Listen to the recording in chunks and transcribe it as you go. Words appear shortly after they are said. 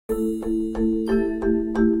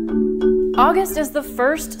August is the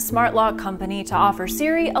first smart lock company to offer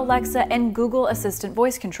Siri, Alexa, and Google Assistant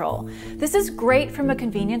voice control. This is great from a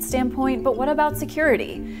convenience standpoint, but what about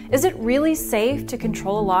security? Is it really safe to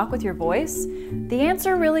control a lock with your voice? The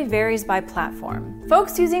answer really varies by platform.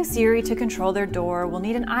 Folks using Siri to control their door will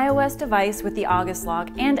need an iOS device with the August lock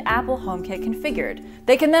and Apple HomeKit configured.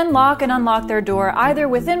 They can then lock and unlock their door either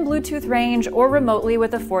within Bluetooth range or remotely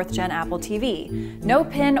with a 4th gen Apple TV. No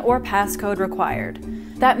PIN or passcode required.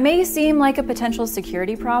 That may seem like a potential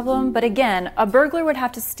security problem, but again, a burglar would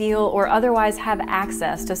have to steal or otherwise have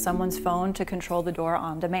access to someone's phone to control the door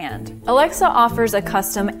on demand. Alexa offers a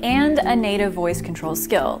custom and a native voice control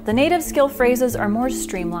skill. The native skill phrases are more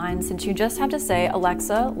streamlined since you just have to say,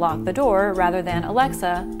 Alexa, lock the door, rather than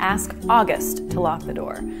Alexa, ask August to lock the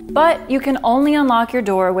door. But you can only unlock your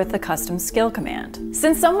door with the custom skill command.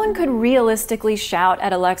 Since someone could realistically shout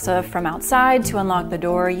at Alexa from outside to unlock the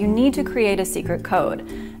door, you need to create a secret code.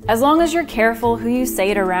 As long as you're careful who you say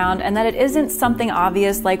it around and that it isn't something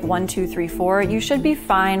obvious like 1, 2, 3, 4, you should be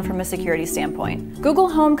fine from a security standpoint. Google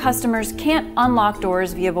Home customers can't unlock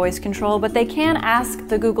doors via voice control, but they can ask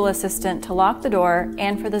the Google Assistant to lock the door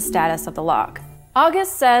and for the status of the lock.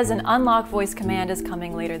 August says an unlock voice command is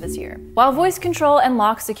coming later this year. While voice control and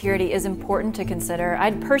lock security is important to consider,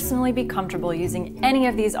 I'd personally be comfortable using any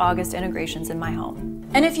of these August integrations in my home.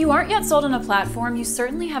 And if you aren't yet sold on a platform, you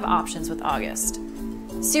certainly have options with August.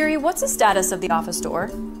 Siri, what's the status of the office door?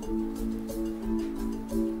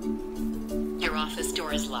 Your office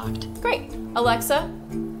door is locked. Great. Alexa,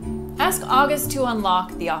 ask August to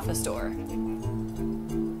unlock the office door.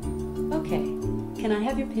 Okay. Can I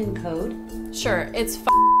have your PIN code? Sure, it's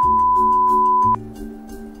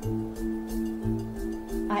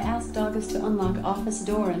I asked August to unlock office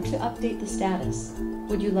door and to update the status.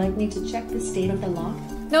 Would you like me to check the state of the lock?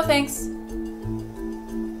 No thanks.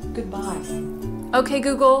 Goodbye. Okay,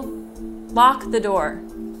 Google, lock the door.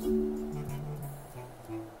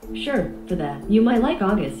 Sure, for that. You might like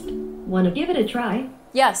August. Wanna give it a try?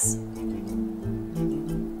 Yes.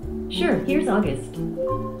 Sure, here's August.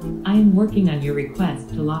 I am working on your request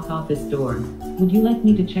to lock office door. Would you like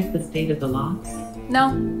me to check the state of the lock?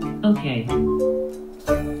 No. Okay.